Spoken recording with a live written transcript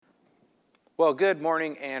Well, good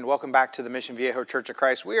morning and welcome back to the Mission Viejo Church of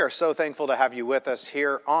Christ. We are so thankful to have you with us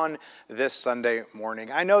here on this Sunday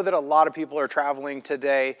morning. I know that a lot of people are traveling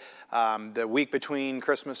today. The week between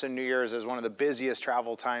Christmas and New Year's is one of the busiest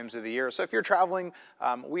travel times of the year. So if you're traveling,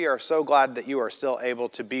 we are so glad that you are still able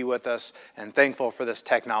to be with us and thankful for this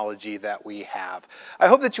technology that we have. I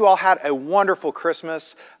hope that you all had a wonderful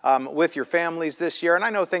Christmas with your families this year. And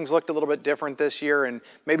I know things looked a little bit different this year, and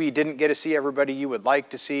maybe you didn't get to see everybody you would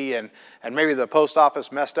like to see, and maybe the post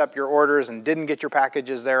office messed up your orders and didn't get your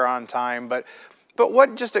packages there on time. But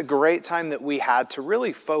what just a great time that we had to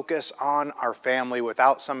really focus on our family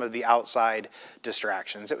without some of the outside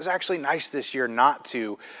distractions. It was actually nice this year not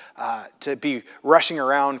to be rushing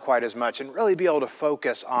around quite as much and really be able to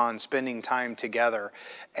focus on spending time together.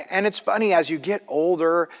 And it's funny, as you get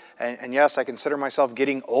older, and yes, I consider myself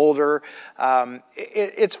getting older,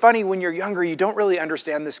 it's funny when you're younger, you don't really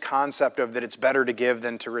understand this concept of that it's better to give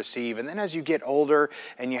than to receive. And then as you get older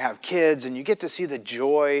and you have kids and you get to see the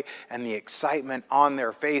joy and the excitement on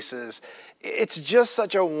their faces, it's just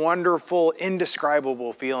such a wonderful,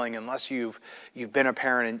 indescribable feeling unless you've been a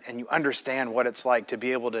parent and you understand what it's like to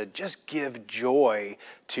be able to just give joy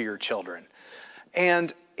to your children.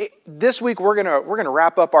 And this week we're gonna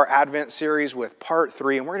wrap up our Advent series with part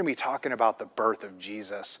 3, and we're gonna be talking about the birth of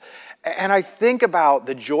Jesus. And I think about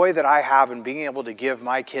the joy that I have in being able to give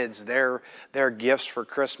my kids their gifts for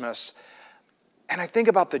Christmas, and I think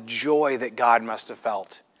about the joy that God must have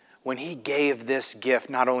felt when he gave this gift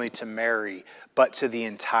not only to Mary, but to the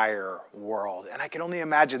entire world. And I can only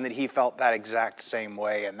imagine that he felt that exact same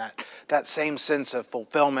way, and that same sense of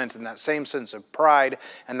fulfillment, and that same sense of pride,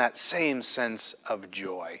 and that same sense of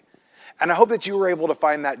joy. And I hope that you were able to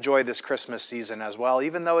find that joy this Christmas season as well,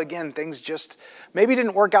 even though, again, things just maybe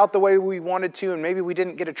didn't work out the way we wanted to, and maybe we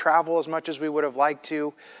didn't get to travel as much as we would have liked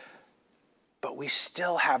to. But we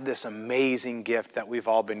still have this amazing gift that we've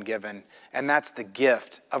all been given, and that's the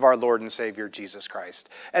gift of our Lord and Savior, Jesus Christ.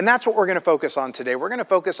 And that's what we're going to focus on today. We're going to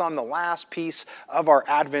focus on the last piece of our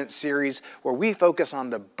Advent series, where we focus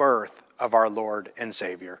on the birth of our Lord and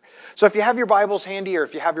Savior. So if you have your Bibles handy, or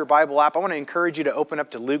if you have your Bible app, I want to encourage you to open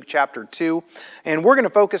up to Luke chapter 2. And we're going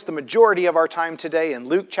to focus the majority of our time today in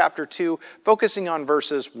Luke chapter 2, focusing on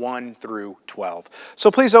verses 1 through 12.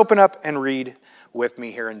 So please open up and read with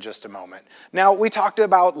me here in just a moment. Now, we talked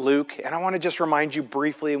about Luke, and I want to just remind you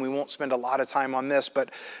briefly, and we won't spend a lot of time on this, but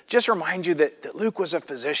just remind you that Luke was a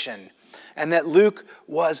physician, and that Luke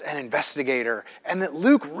was an investigator, and that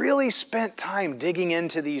Luke really spent time digging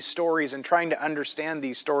into these stories and trying to understand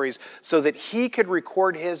these stories so that he could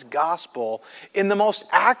record his gospel in the most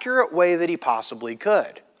accurate way that he possibly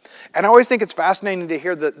could. And I always think it's fascinating to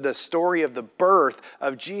hear the story of the birth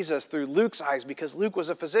of Jesus through Luke's eyes, because Luke was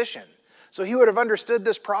a physician. So he would have understood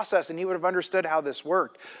this process, and he would have understood how this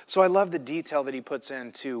worked. So I love the detail that he puts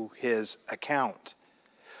into his account.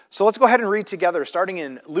 So let's go ahead and read together, starting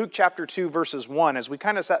in Luke chapter 2, verses 1, as we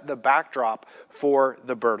kind of set the backdrop for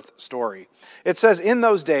the birth story. It says, "In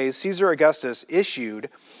those days, Caesar Augustus issued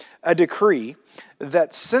a decree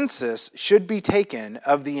that census should be taken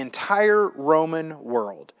of the entire Roman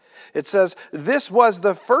world. It says, this was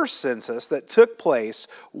the first census that took place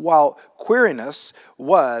while Quirinius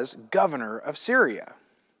was governor of Syria."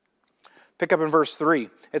 Pick up in verse 3.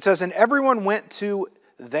 It says, "And everyone went to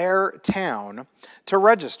their town to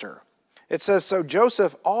register." It says, "So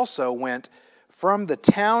Joseph also went from the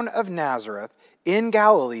town of Nazareth in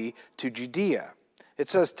Galilee to Judea." It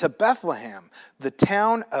says, "To Bethlehem, the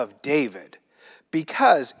town of David,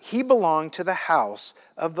 because he belonged to the house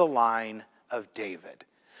of the line of David."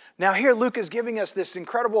 Now here Luke is giving us this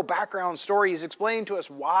incredible background story. He's explaining to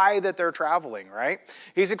us why that they're traveling, right?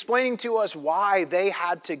 He's explaining to us why they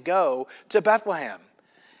had to go to Bethlehem.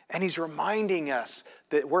 And he's reminding us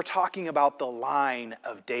that we're talking about the line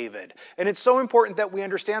of David. And it's so important that we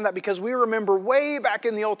understand that, because we remember way back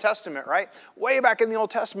in the Old Testament, right? Way back in the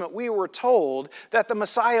Old Testament, we were told that the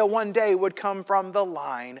Messiah one day would come from the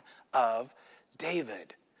line of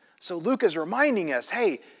David. So Luke is reminding us,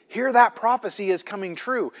 hey, here that prophecy is coming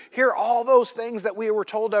true. Here all those things that we were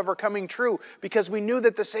told of are coming true, because we knew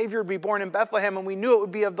that the Savior would be born in Bethlehem, and we knew it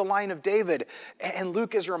would be of the line of David. And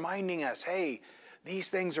Luke is reminding us, hey, these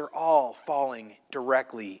things are all falling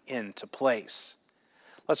directly into place.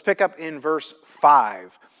 Let's pick up in verse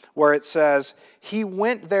 5, where it says, "He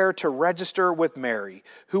went there to register with Mary,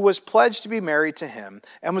 who was pledged to be married to him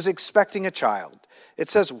and was expecting a child. It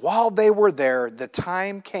says, while they were there, the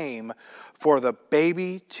time came for the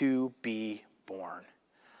baby to be born."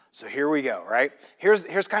 So here we go, right?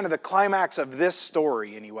 Here's kind of the climax of this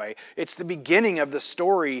story anyway. It's the beginning of the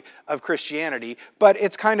story of Christianity, but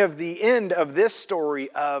it's kind of the end of this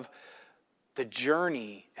story of the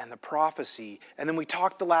journey and the prophecy. And then we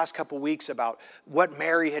talked the last couple weeks about what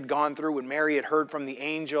Mary had gone through when Mary had heard from the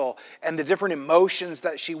angel and the different emotions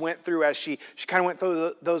that she went through as she kind of went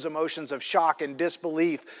through those emotions of shock and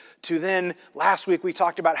disbelief. To then, last week we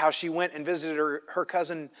talked about how she went and visited her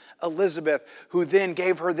cousin Elizabeth, who then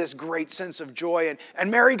gave her this great sense of joy.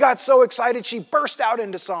 And Mary got so excited she burst out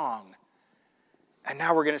into song. And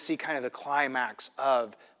now we're going to see kind of the climax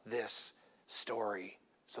of this story.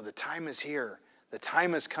 So the time is here. The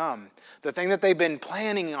time has come. The thing that they've been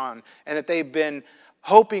planning on and that they've been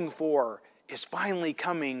hoping for is finally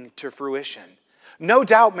coming to fruition. No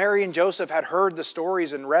doubt Mary and Joseph had heard the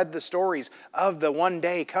stories and read the stories of the one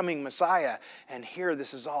day coming Messiah. And here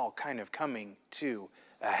this is all kind of coming to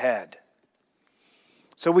a head.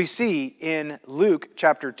 So we see in Luke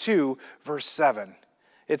chapter 2, verse 7,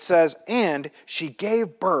 it says, "And she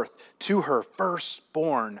gave birth to her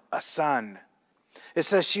firstborn, a son." It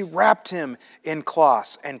says she wrapped him in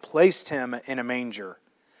cloths and placed him in a manger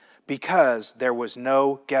because there was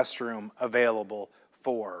no guest room available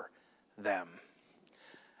for them.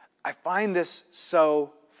 I find this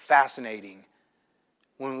so fascinating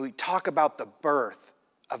when we talk about the birth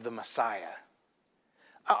of the Messiah.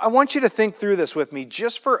 I want you to think through this with me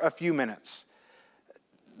just for a few minutes.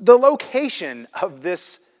 The location of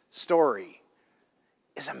this story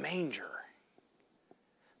is a manger.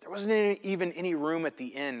 There wasn't even any room at the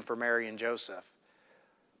inn for Mary and Joseph.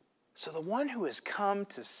 So the one who has come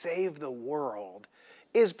to save the world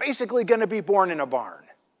is basically going to be born in a barn.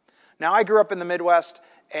 Now, I grew up in the Midwest,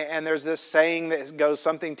 and there's this saying that goes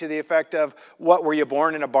something to the effect of, "What, were you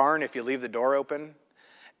born in a barn if you leave the door open?"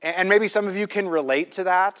 And maybe some of you can relate to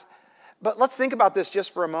that. But let's think about this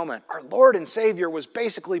just for a moment. Our Lord and Savior was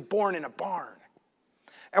basically born in a barn.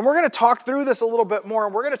 And we're going to talk through this a little bit more,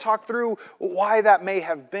 and we're going to talk through why that may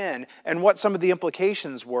have been and what some of the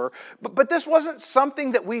implications were. But this wasn't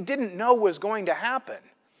something that we didn't know was going to happen.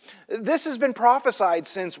 This has been prophesied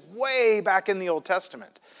since way back in the Old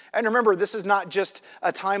Testament. And remember, this is not just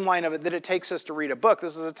a timeline of it that it takes us to read a book.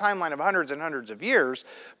 This is a timeline of hundreds and hundreds of years.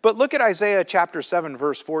 But look at Isaiah chapter 7,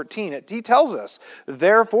 verse 14. He tells us,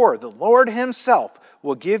 "Therefore, the Lord himself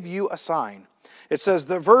will give you a sign. It says,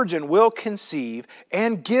 the virgin will conceive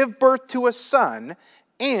and give birth to a son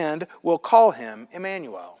and will call him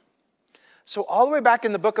Emmanuel." So all the way back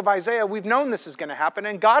in the book of Isaiah, we've known this is going to happen,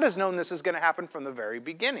 and God has known this is going to happen from the very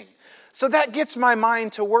beginning. So that gets my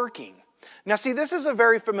mind to working. Now see, this is a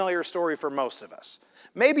very familiar story for most of us,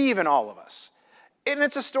 maybe even all of us. And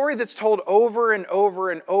it's a story that's told over and over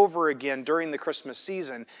and over again during the Christmas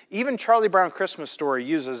season. Even Charlie Brown Christmas Story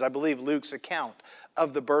uses, I believe, Luke's account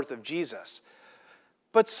of the birth of Jesus.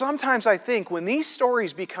 But sometimes I think when these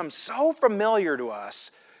stories become so familiar to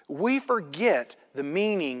us, we forget the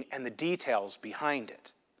meaning and the details behind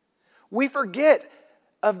it. We forget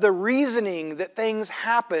of the reasoning that things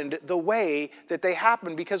happened the way that they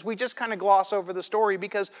happened because we just kind of gloss over the story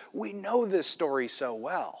because we know this story so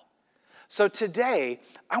well. So today,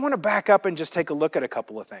 I want to back up and just take a look at a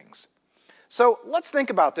couple of things. So let's think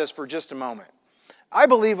about this for just a moment. I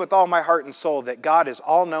believe with all my heart and soul that God is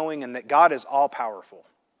all-knowing and that God is all-powerful.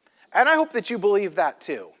 And I hope that you believe that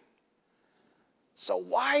too. So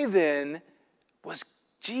why then was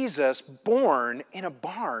Jesus born in a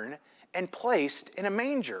barn and placed in a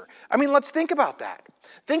manger? I mean, let's think about that.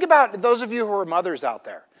 Think about those of you who are mothers out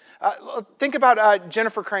there. Think about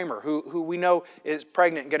Jennifer Kramer, who we know is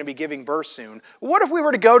pregnant and going to be giving birth soon. What if we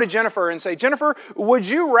were to go to Jennifer and say, "Jennifer, would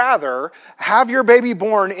you rather have your baby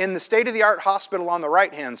born in the state-of-the-art hospital on the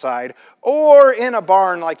right-hand side or in a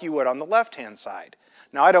barn like you would on the left-hand side?"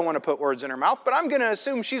 Now, I don't want to put words in her mouth, but I'm going to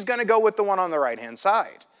assume she's going to go with the one on the right-hand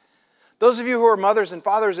side. Those of you who are mothers and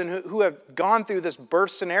fathers and who have gone through this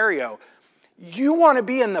birth scenario, you want to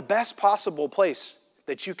be in the best possible place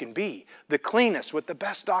that you can be, the cleanest, with the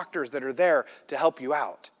best doctors that are there to help you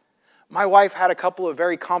out. My wife had a couple of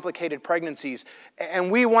very complicated pregnancies,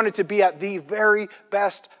 and we wanted to be at the very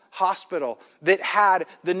best hospital that had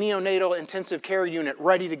the neonatal intensive care unit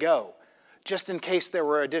ready to go, just in case there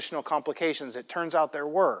were additional complications. It turns out there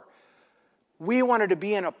were. We wanted to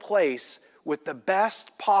be in a place with the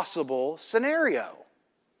best possible scenario.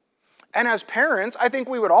 And as parents, I think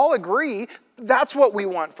we would all agree that's what we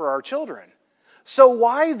want for our children. So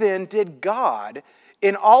why then did God,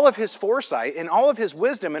 in all of his foresight, in all of his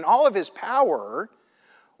wisdom, in all of his power,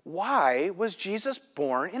 why was Jesus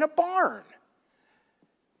born in a barn?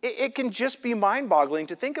 It can just be mind-boggling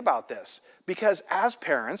to think about this. Because as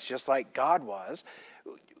parents, just like God was,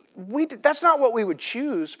 that's not what we would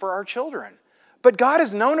choose for our children. But God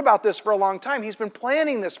has known about this for a long time. He's been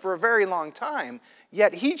planning this for a very long time,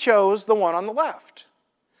 yet he chose the one on the left.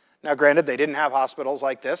 Now, granted, they didn't have hospitals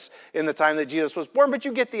like this in the time that Jesus was born, but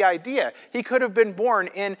you get the idea. He could have been born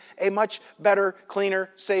in a much better,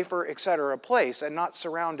 cleaner, safer, etc. place and not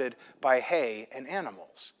surrounded by hay and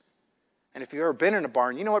animals. And if you've ever been in a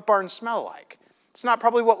barn, you know what barns smell like. It's not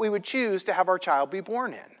probably what we would choose to have our child be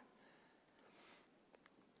born in.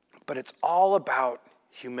 But it's all about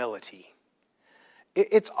humility.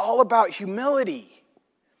 It's all about humility.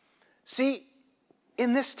 See,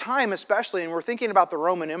 in this time especially, and we're thinking about the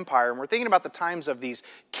Roman Empire, and we're thinking about the times of these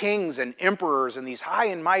kings and emperors and these high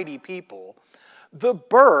and mighty people, the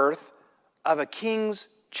birth of a king's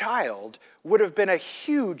child would have been a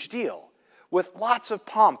huge deal with lots of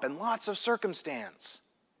pomp and lots of circumstance.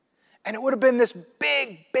 And it would have been this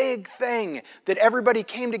big, big thing that everybody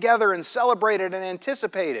came together and celebrated and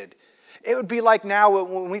anticipated. It would be like now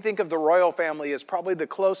when we think of the royal family as probably the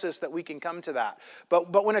closest that we can come to that.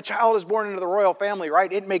 But when a child is born into the royal family,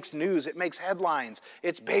 right, it makes news, it makes headlines,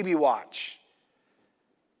 it's baby watch.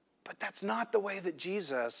 But that's not the way that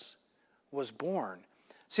Jesus was born.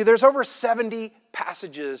 See, there's over 70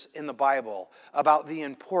 passages in the Bible about the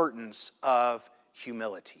importance of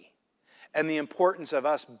humility and the importance of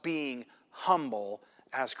us being humble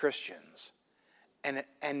as Christians. And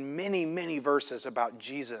many, many verses about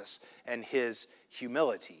Jesus and his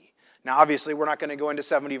humility. Now, obviously, we're not going to go into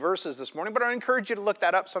 70 verses this morning, but I encourage you to look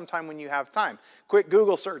that up sometime when you have time. Quick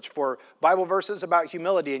Google search for Bible verses about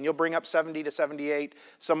humility, and you'll bring up 70 to 78,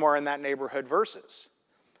 somewhere in that neighborhood verses.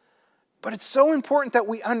 But it's so important that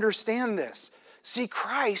we understand this. See,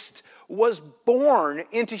 Christ was born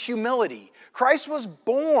into humility. Christ was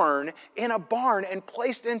born in a barn and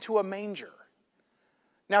placed into a manger.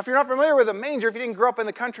 Now, if you're not familiar with a manger, if you didn't grow up in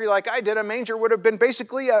the country like I did, a manger would have been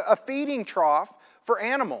basically a feeding trough for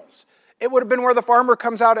animals. It would have been where the farmer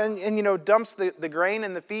comes out and dumps the grain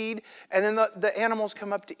and the feed, and then the animals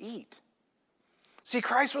come up to eat. See,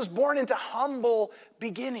 Christ was born into humble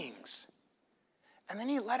beginnings, and then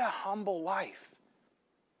he led a humble life.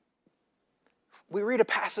 We read a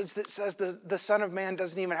passage that says the Son of Man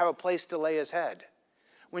doesn't even have a place to lay his head.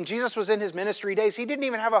 When Jesus was in his ministry days, he didn't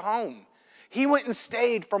even have a home. He went and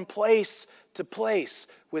stayed from place to place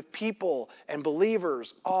with people and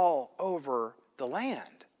believers all over the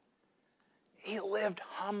land. He lived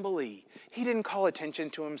humbly. He didn't call attention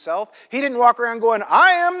to himself. He didn't walk around going,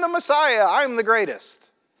 I am the Messiah, I'm the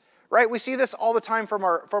greatest. Right? We see this all the time from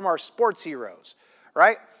our sports heroes.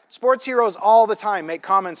 Right? Sports heroes all the time make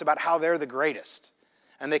comments about how they're the greatest.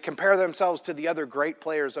 And they compare themselves to the other great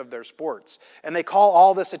players of their sports. And they call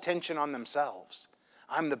all this attention on themselves.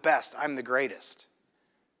 I'm the best, I'm the greatest.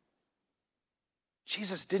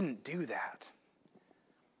 Jesus didn't do that.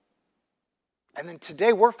 And then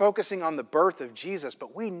today we're focusing on the birth of Jesus,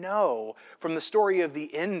 but we know from the story of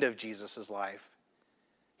the end of Jesus' life,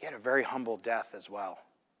 he had a very humble death as well.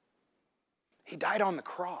 He died on the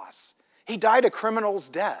cross. He died a criminal's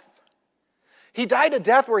death. He died a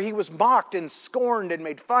death where he was mocked and scorned and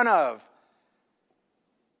made fun of.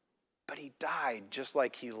 But he died just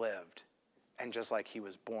like he lived. And just like he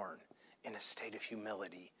was born, in a state of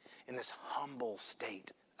humility, in this humble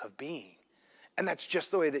state of being. And that's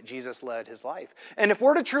just the way that Jesus led his life. And if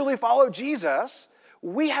we're to truly follow Jesus,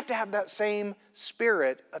 we have to have that same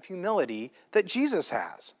spirit of humility that Jesus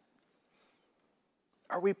has.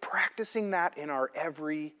 Are we practicing that in our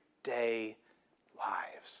everyday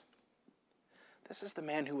lives? This is the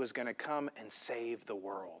man who was going to come and save the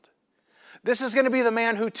world. This is going to be the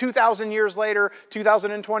man who 2,000 years later,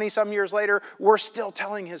 2020 some years later, we're still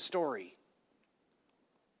telling his story.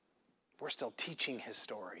 We're still teaching his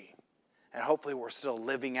story. And hopefully we're still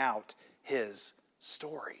living out his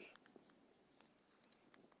story.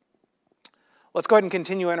 Let's go ahead and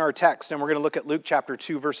continue in our text, and we're going to look at Luke chapter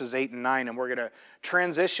 2, verses 8 and 9, and we're going to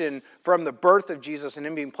transition from the birth of Jesus and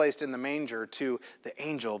him being placed in the manger to the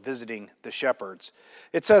angel visiting the shepherds.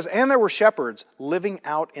 It says, and there were shepherds living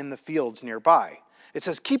out in the fields nearby. It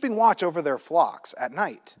says, keeping watch over their flocks at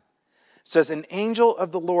night. It says, an angel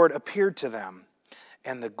of the Lord appeared to them,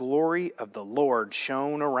 and the glory of the Lord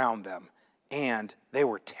shone around them, and they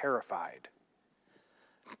were terrified.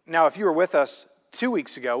 Now, if you were with us 2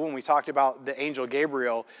 weeks ago when we talked about the angel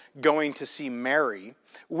Gabriel going to see Mary,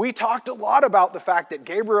 we talked a lot about the fact that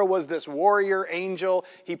Gabriel was this warrior angel.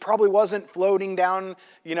 He probably wasn't floating down,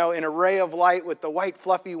 in a ray of light with the white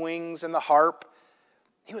fluffy wings and the harp.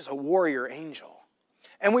 He was a warrior angel.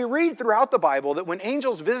 And we read throughout the Bible that when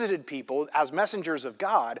angels visited people as messengers of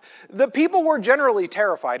God, the people were generally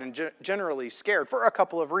terrified and generally scared for a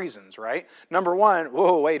couple of reasons, right? Number one,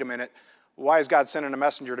 whoa, wait a minute. Why is God sending a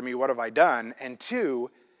messenger to me? What have I done? And two,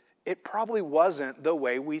 it probably wasn't the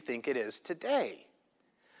way we think it is today.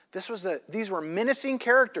 These were menacing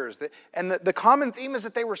characters, and the common theme is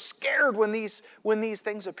that they were scared when these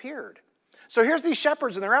things appeared. So here's these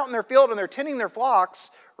shepherds, and they're out in their field, and they're tending their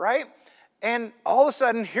flocks, right? And all of a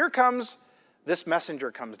sudden, here comes this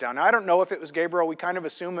messenger comes down. Now, I don't know if it was Gabriel. We kind of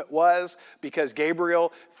assume it was, because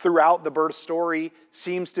Gabriel, throughout the birth story,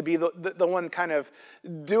 seems to be the one kind of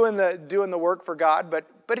doing the work for God. But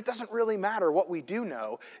it doesn't really matter. What we do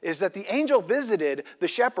know is that the angel visited the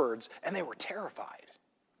shepherds, and they were terrified.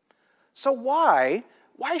 So why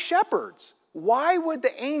shepherds? Why would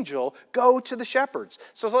the angel go to the shepherds?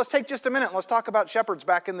 So let's take just a minute. Let's talk about shepherds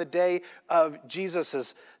back in the day of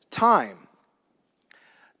Jesus' time.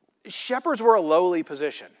 Shepherds were a lowly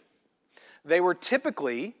position. They were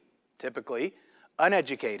typically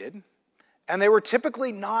uneducated, and they were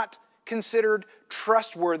typically not considered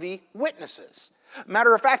trustworthy witnesses.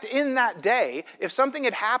 Matter of fact, in that day, if something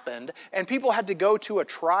had happened and people had to go to a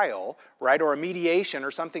trial, right, or a mediation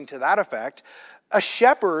or something to that effect, a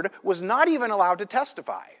shepherd was not even allowed to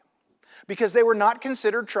testify because they were not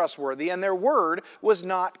considered trustworthy and their word was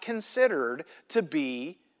not considered to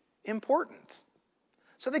be important.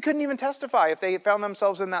 So they couldn't even testify if they found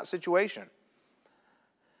themselves in that situation.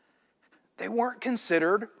 They weren't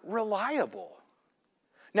considered reliable.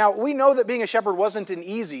 Now, we know that being a shepherd wasn't an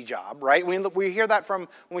easy job, right? We hear that from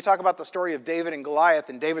when we talk about the story of David and Goliath,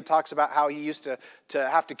 and David talks about how he used to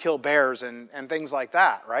have to kill bears and things like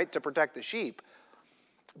that, right, to protect the sheep.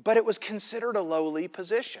 But it was considered a lowly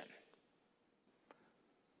position.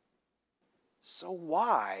 So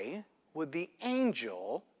why would the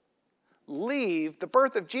angel leave the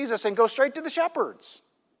birth of Jesus and go straight to the shepherds?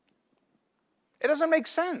 It doesn't make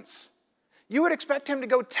sense. You would expect him to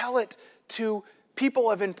go tell it to people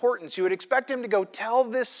of importance. You would expect him to go tell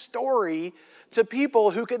this story to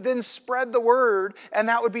people who could then spread the word, and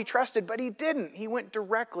that would be trusted. But he didn't. He went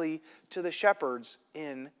directly to the shepherds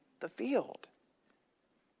in the field.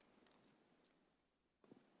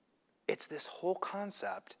 It's this whole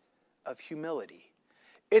concept of humility.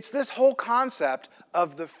 It's this whole concept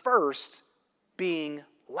of the first being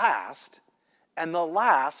last and the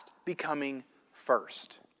last becoming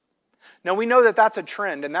first. Now, we know that that's a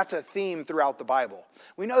trend and that's a theme throughout the Bible.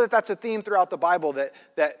 We know that that's a theme throughout the Bible, that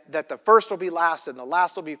the first will be last and the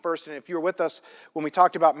last will be first. And if you were with us when we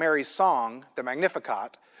talked about Mary's song, the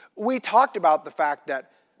Magnificat, we talked about the fact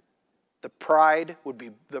that the proud would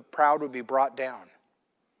be brought down.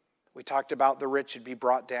 We talked about the rich would be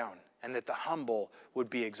brought down and that the humble would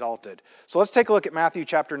be exalted. So let's take a look at Matthew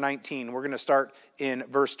chapter 19. We're going to start in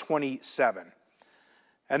verse 27.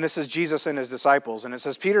 And this is Jesus and his disciples. And it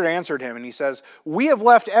says, Peter answered him and he says, "We have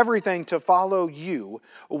left everything to follow you.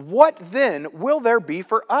 What then will there be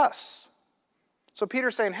for us?" So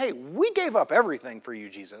Peter's saying, hey, we gave up everything for you,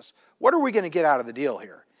 Jesus. What are we going to get out of the deal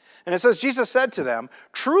here? And it says, Jesus said to them,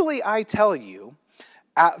 "Truly I tell you,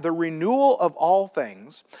 at the renewal of all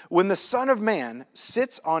things, when the Son of Man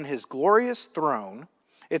sits on his glorious throne,"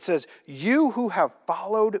 it says, "you who have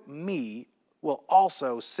followed me will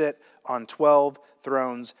also sit on 12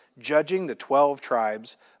 thrones, judging the 12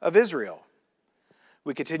 tribes of Israel."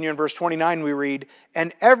 We continue in verse 29, we read,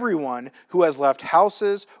 "And everyone who has left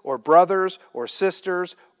houses or brothers or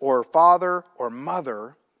sisters or father or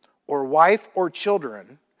mother or wife or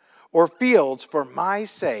children or fields for my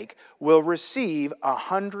sake will receive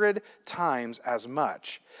 100 times as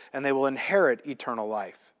much, and they will inherit eternal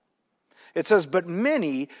life." It says, "But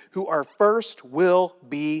many who are first will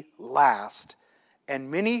be last,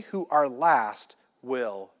 and many who are last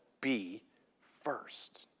will be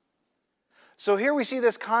first." So here we see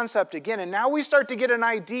this concept again, and now we start to get an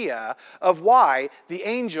idea of why the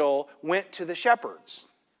angel went to the shepherds.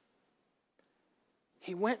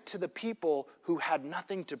 He went to the people who had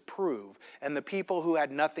nothing to prove and the people who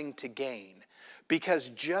had nothing to gain. Because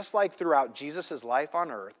just like throughout Jesus' life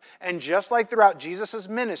on earth, and just like throughout Jesus'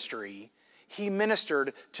 ministry, he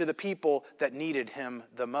ministered to the people that needed him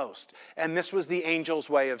the most. And this was the angel's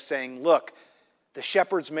way of saying, look, the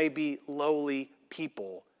shepherds may be lowly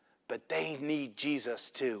people, but they need Jesus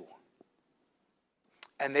too.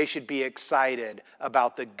 And they should be excited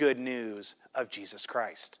about the good news of Jesus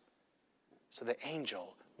Christ. So the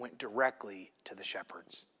angel went directly to the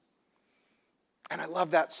shepherds. And I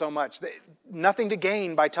love that so much. Nothing to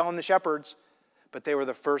gain by telling the shepherds, but they were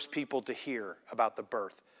the first people to hear about the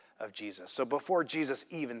birth of Jesus. So before Jesus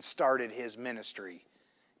even started his ministry,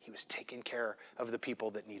 he was taking care of the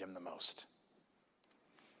people that need him the most.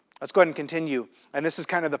 Let's go ahead and continue. And this is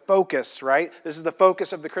kind of the focus, right? This is the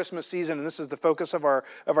focus of the Christmas season, and this is the focus of our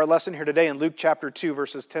lesson here today in Luke chapter 2,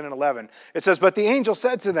 verses 10 and 11. It says, "But the angel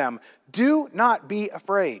said to them, 'Do not be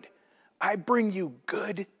afraid. I bring you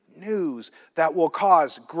good news that will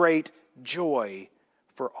cause great joy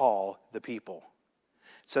for all the people.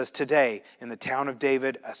 It says, today in the town of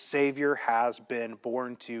David, a Savior has been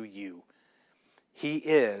born to you. He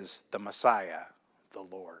is the Messiah, the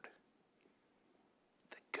Lord.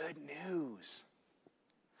 The good news.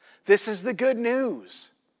 This is the good news.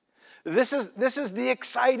 This is the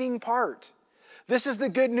exciting part. This is the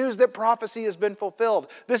good news that prophecy has been fulfilled.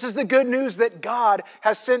 This is the good news that God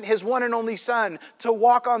has sent His one and only Son to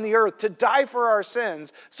walk on the earth, to die for our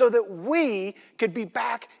sins, so that we could be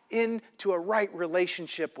back into a right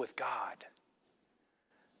relationship with God.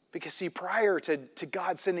 Because see, prior to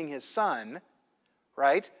God sending His Son,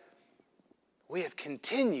 right, we have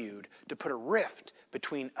continued to put a rift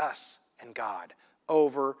between us and God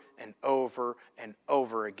over and over and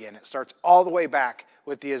over again. It starts all the way back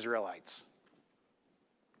with the Israelites.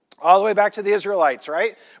 All the way back to the Israelites,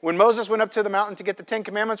 right? When Moses went up to the mountain to get the Ten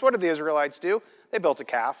Commandments, what did the Israelites do? They built a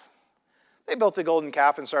calf. They built a golden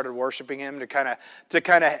calf and started worshiping him to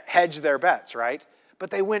kind of hedge their bets, right?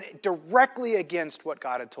 But they went directly against what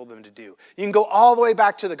God had told them to do. You can go all the way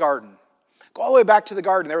back to the garden. Go all the way back to the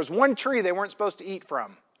garden. There was one tree they weren't supposed to eat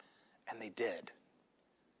from, and they did.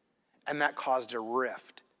 And that caused a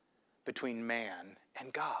rift between man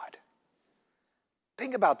and God.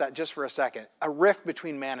 Think about that just for a second. A rift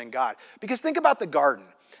between man and God. Because think about the garden.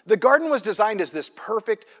 The garden was designed as this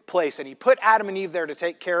perfect place, and He put Adam and Eve there to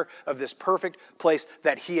take care of this perfect place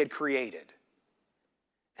that He had created.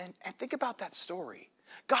 And think about that story.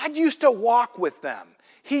 God used to walk with them.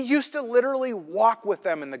 He used to literally walk with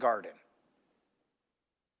them in the garden.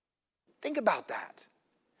 Think about that.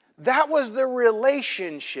 That was the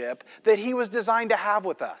relationship that He was designed to have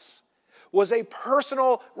with us. Was a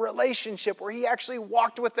personal relationship where He actually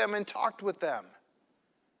walked with them and talked with them.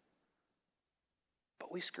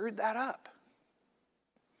 But we screwed that up.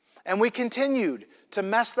 And we continued to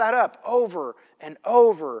mess that up over and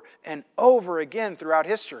over and over again throughout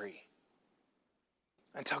history.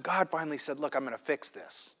 Until God finally said, look, I'm going to fix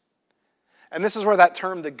this. And this is where that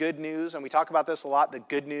term, the good news, and we talk about this a lot, the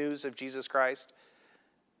good news of Jesus Christ.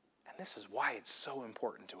 And this is why it's so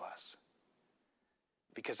important to us.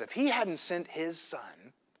 Because if He hadn't sent His Son,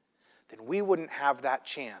 then we wouldn't have that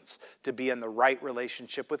chance to be in the right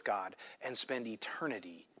relationship with God and spend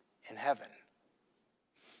eternity in heaven.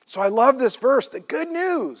 So I love this verse, the good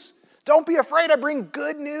news. Don't be afraid, I bring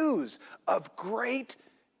good news of great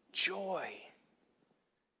joy.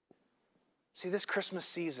 See, this Christmas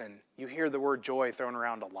season, you hear the word joy thrown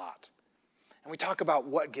around a lot. And we talk about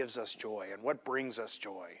what gives us joy and what brings us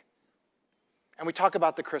joy. And we talk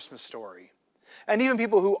about the Christmas story. And even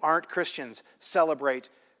people who aren't Christians celebrate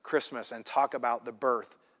Christmas and talk about the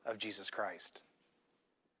birth of Jesus Christ.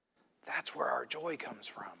 That's where our joy comes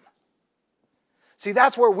from. See,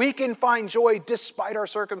 that's where we can find joy despite our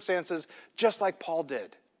circumstances, just like Paul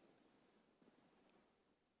did.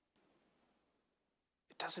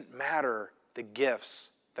 It doesn't matter the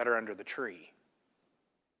gifts that are under the tree,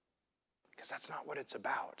 because that's not what it's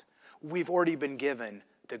about. We've already been given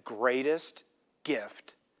the greatest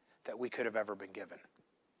gift that we could have ever been given.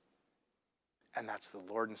 And that's the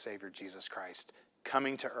Lord and Savior Jesus Christ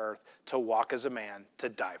coming to earth to walk as a man, to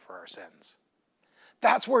die for our sins.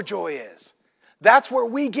 That's where joy is. That's where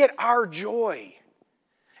we get our joy.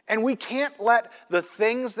 And we can't let the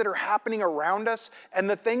things that are happening around us and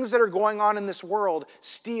the things that are going on in this world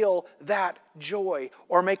steal that joy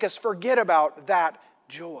or make us forget about that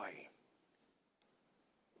joy.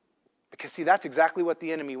 Because see, that's exactly what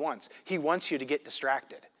the enemy wants. He wants you to get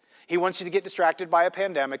distracted. He wants you to get distracted by a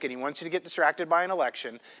pandemic, and he wants you to get distracted by an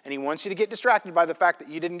election, and he wants you to get distracted by the fact that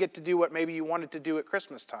you didn't get to do what maybe you wanted to do at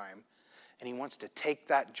Christmas time. And he wants to take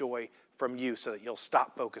that joy from you so that you'll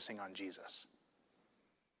stop focusing on Jesus.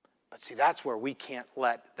 But see, that's where we can't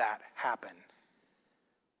let that happen.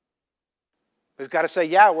 We've got to say,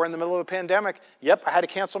 yeah, we're in the middle of a pandemic. Yep, I had to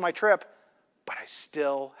cancel my trip, but I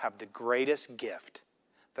still have the greatest gift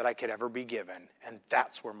that I could ever be given, and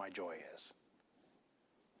that's where my joy is.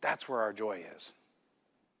 That's where our joy is.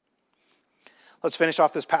 Let's finish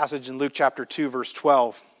off this passage in Luke chapter 2, verse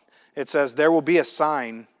 12. It says, this will be a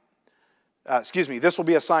sign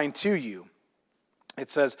to you. It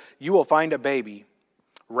says, you will find a baby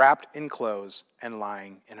wrapped in clothes and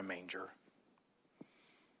lying in a manger.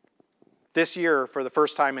 This year, for the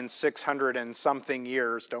first time in 600 and something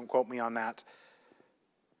years, don't quote me on that,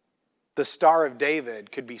 the Star of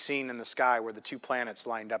David could be seen in the sky where the two planets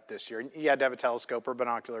lined up this year. You had to have a telescope or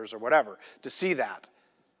binoculars or whatever to see that.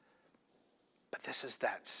 But this is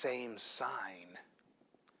that same sign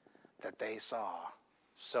that they saw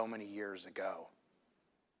so many years ago.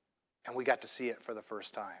 And we got to see it for the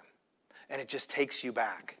first time. And it just takes you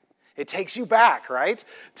back. It takes you back, right,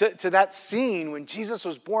 to that scene when Jesus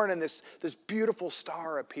was born and this beautiful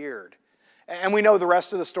star appeared. And we know the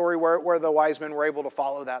rest of the story where the wise men were able to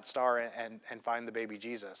follow that star and find the baby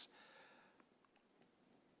Jesus.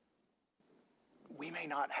 We may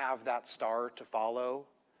not have that star to follow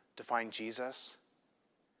to find Jesus,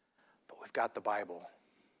 but we've got the Bible.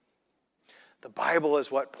 The Bible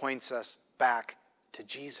is what points us back to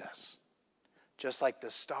Jesus, just like the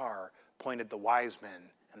star pointed the wise men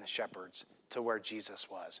and the shepherds to where Jesus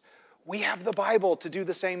was. We have the Bible to do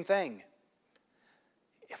the same thing.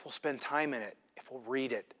 If we'll spend time in it, if we'll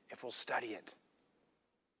read it, if we'll study it.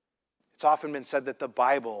 It's often been said that the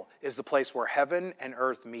Bible is the place where heaven and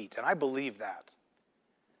earth meet, and I believe that.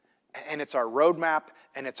 And it's our roadmap,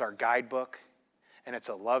 and it's our guidebook, and it's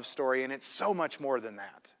a love story, and it's so much more than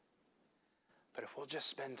that. But if we'll just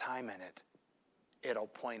spend time in it, it'll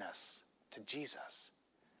point us to Jesus,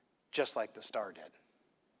 just like the star did.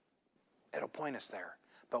 It'll point us there,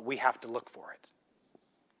 but we have to look for it.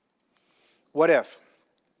 What if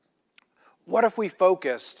we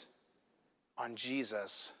focused on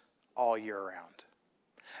Jesus all year round?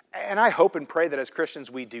 And I hope and pray that as Christians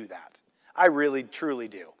we do that. I really, truly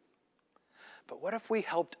do. But what if we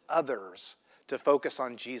helped others to focus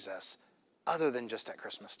on Jesus other than just at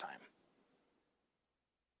Christmas time?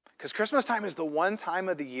 Because Christmas time is the one time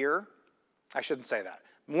of the year, I shouldn't say that,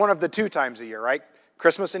 one of the 2 times a year, right?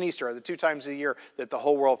 Christmas and Easter are the 2 times a year that the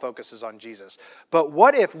whole world focuses on Jesus. But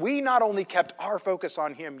what if we not only kept our focus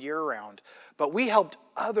on him year-round, but we helped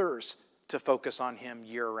others to focus on him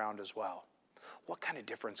year-round as well? What kind of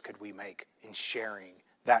difference could we make in sharing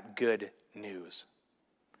that good news?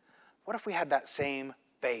 What if we had that same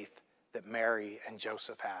faith that Mary and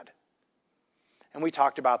Joseph had? And we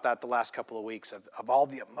talked about that the last couple of weeks of all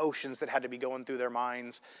the emotions that had to be going through their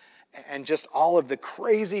minds and just all of the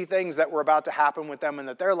crazy things that were about to happen with them and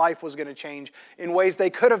that their life was going to change in ways they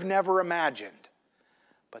could have never imagined.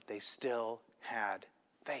 But they still had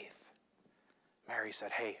faith. Mary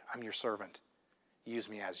said, "Hey, I'm your servant. Use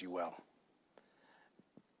me as you will."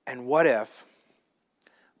 And what if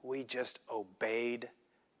we just obeyed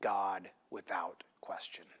God without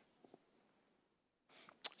question?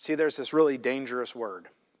 See, there's this really dangerous word,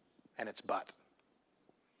 and it's but.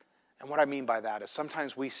 And what I mean by that is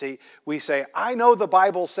sometimes we say, I know the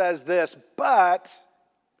Bible says this, but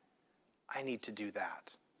I need to do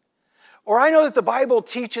that. Or I know that the Bible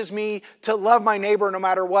teaches me to love my neighbor no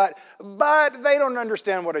matter what, but they don't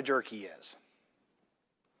understand what a jerk he is.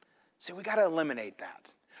 See, we got to eliminate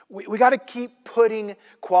that. We got to keep putting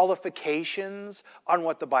qualifications on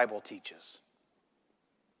what the Bible teaches.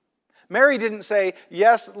 Mary didn't say,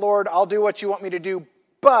 "Yes, Lord, I'll do what you want me to do,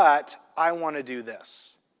 but I want to do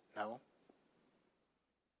this." No.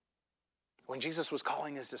 When Jesus was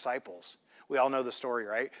calling his disciples, we all know the story,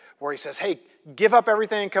 right? Where he says, "Hey, give up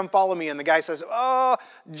everything and come follow me." And the guy says, "Oh,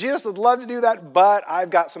 Jesus would love to do that, but I've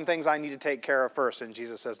got some things I need to take care of first." And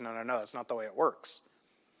Jesus says, No, that's not the way it works.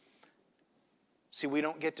 See, we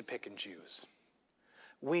don't get to pick and choose.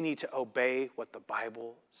 We need to obey what the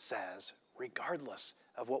Bible says, regardless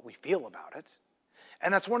of what we feel about it.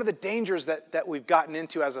 And that's one of the dangers that we've gotten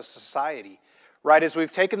into as a society, right? Is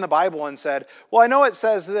we've taken the Bible and said, well, I know it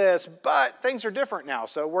says this, but things are different now,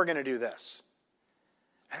 so we're going to do this.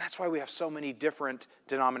 And that's why we have so many different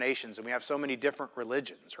denominations and we have so many different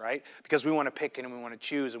religions, right? Because we want to pick and we want to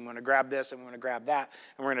choose and we want to grab this and we want to grab that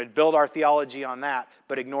and we're going to build our theology on that,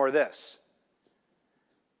 but ignore this.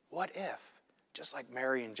 What if, just like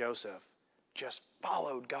Mary and Joseph just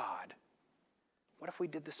followed God, what if we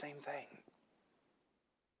did the same thing?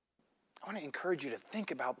 I want to encourage you to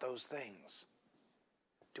think about those things.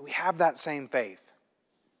 Do we have that same faith?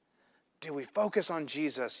 Do we focus on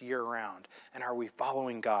Jesus year-round? And are we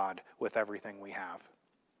following God with everything we have?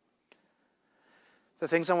 The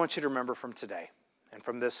things I want you to remember from today and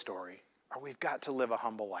from this story are we've got to live a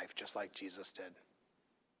humble life just like Jesus did.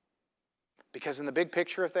 Because in the big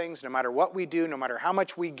picture of things, no matter what we do, no matter how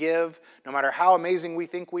much we give, no matter how amazing we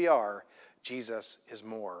think we are, Jesus is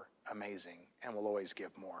more amazing and will always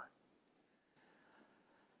give more.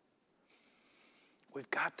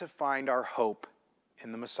 We've got to find our hope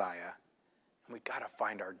in the Messiah, and we've got to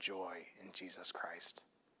find our joy in Jesus Christ.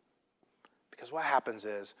 Because what happens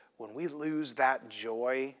is, when we lose that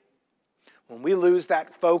joy, when we lose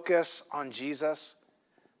that focus on Jesus,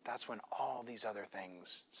 that's when all these other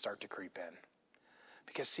things start to creep in.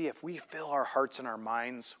 Because see, if we fill our hearts and our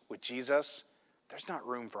minds with Jesus, there's not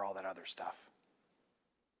room for all that other stuff.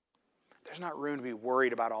 There's not room to be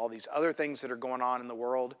worried about all these other things that are going on in the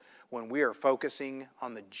world when we are focusing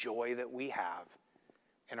on the joy that we have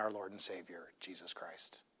in our Lord and Savior, Jesus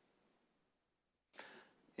Christ.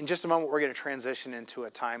 In just a moment, we're going to transition into a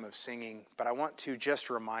time of singing, but I want to just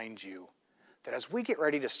remind you that as we get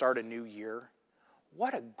ready to start a new year,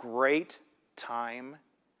 what a great time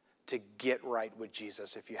to get right with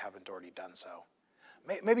Jesus if you haven't already done so.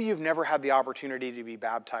 Maybe you've never had the opportunity to be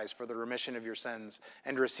baptized for the remission of your sins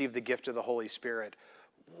and to receive the gift of the Holy Spirit.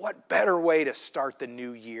 What better way to start the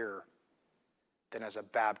new year than as a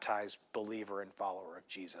baptized believer and follower of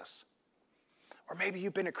Jesus? Or maybe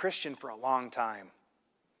you've been a Christian for a long time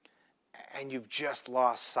and you've just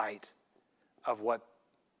lost sight of what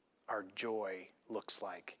our joy looks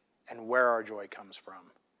like and where our joy comes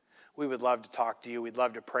from. We would love to talk to you. We'd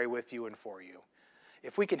love to pray with you and for you.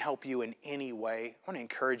 If we can help you in any way, I want to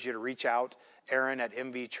encourage you to reach out, Aaron at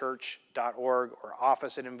mvchurch.org or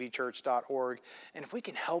office at mvchurch.org. And if we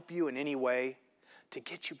can help you in any way to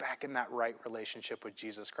get you back in that right relationship with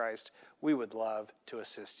Jesus Christ, we would love to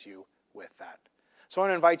assist you with that. So I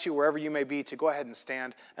want to invite you, wherever you may be, to go ahead and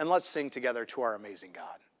stand, and let's sing together to our amazing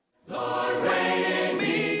God. Lord, reign in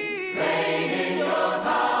me, reign in your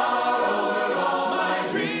power over all my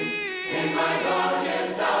dreams. In my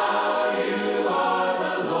darkest hour, you are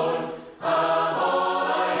the Lord of all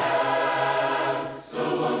I have.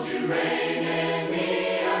 So won't you reign in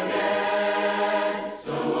me again?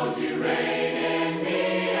 So won't you reign in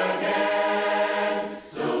me again?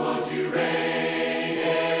 So won't you reign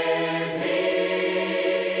in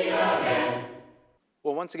me again?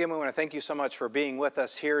 Well, once again, we want to thank you so much for being with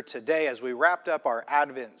us here today as we wrapped up our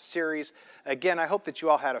Advent series. Again, I hope that you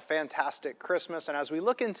all had a fantastic Christmas. And as we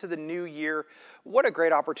look into the new year, what a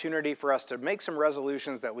great opportunity for us to make some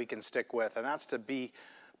resolutions that we can stick with. And that's to be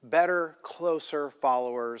better, closer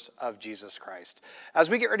followers of Jesus Christ. As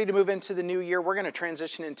we get ready to move into the new year, we're going to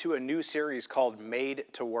transition into a new series called Made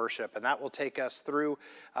to Worship. And that will take us through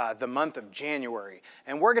the month of January.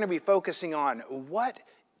 And we're going to be focusing on what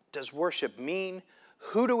does worship mean?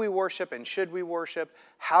 Who do we worship and should we worship?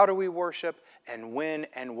 How do we worship? And when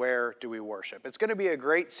and where do we worship? It's going to be a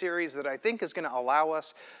great series that I think is going to allow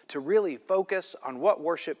us to really focus on what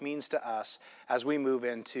worship means to us as we move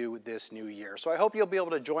into this new year. So I hope you'll be able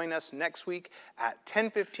to join us next week at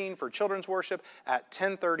 10:15 for children's worship, at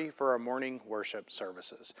 10:30 for our morning worship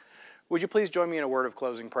services. Would you please join me in a word of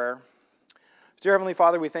closing prayer? Dear Heavenly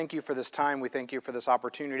Father, we thank you for this time. We thank you for this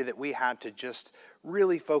opportunity that we had to just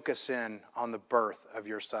really focus in on the birth of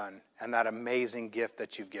your Son and that amazing gift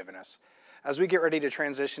that you've given us. As we get ready to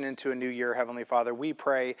transition into a new year, Heavenly Father, we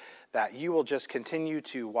pray that you will just continue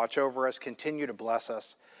to watch over us, continue to bless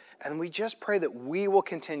us, and we just pray that we will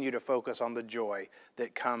continue to focus on the joy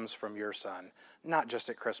that comes from your Son, not just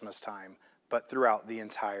at Christmas time, but throughout the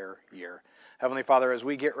entire year. Heavenly Father, as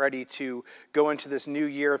we get ready to go into this new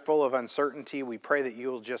year full of uncertainty, we pray that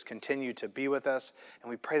you will just continue to be with us,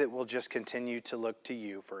 and we pray that we'll just continue to look to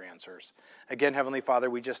you for answers. Again, Heavenly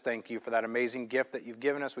Father, we just thank you for that amazing gift that you've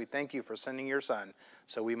given us. We thank you for sending your Son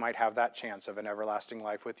so we might have that chance of an everlasting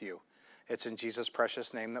life with you. It's in Jesus'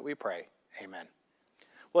 precious name that we pray. Amen.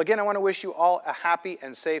 Well, again, I want to wish you all a happy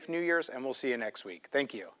and safe New Year's, and we'll see you next week.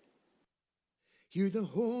 Thank you. Hear the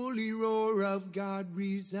holy roar of God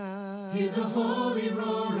resound. Hear the holy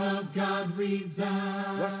roar of God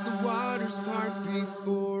resound. Watch the waters part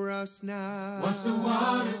before us now. Watch the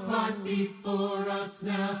waters part before us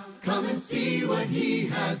now. Come and see what he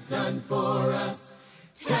has done for us.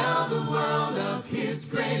 Tell the world of his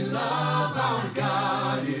great love. Our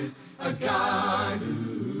God is a God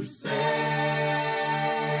who saves.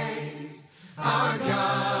 Our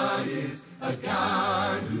God is a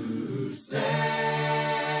God who saves.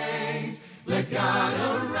 Let God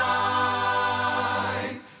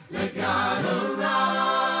arise. Let God arise.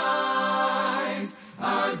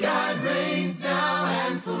 Our God reigns now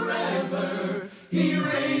and forever. He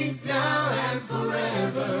reigns now and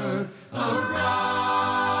forever.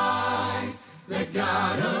 Arise. Let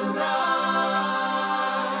God arise.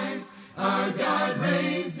 Our God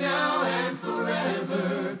reigns now and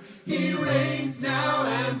forever. He reigns now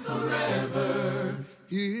and forever.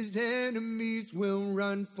 His enemies will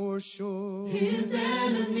run for sure. His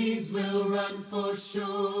enemies will run for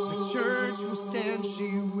sure. The church will stand,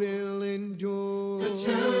 she will endure. The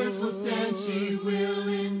church will stand, she will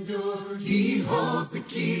endure. He holds the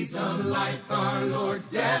keys of life, our Lord.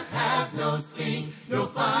 Death has no sting, no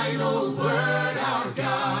final word. Our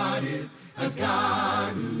God is a God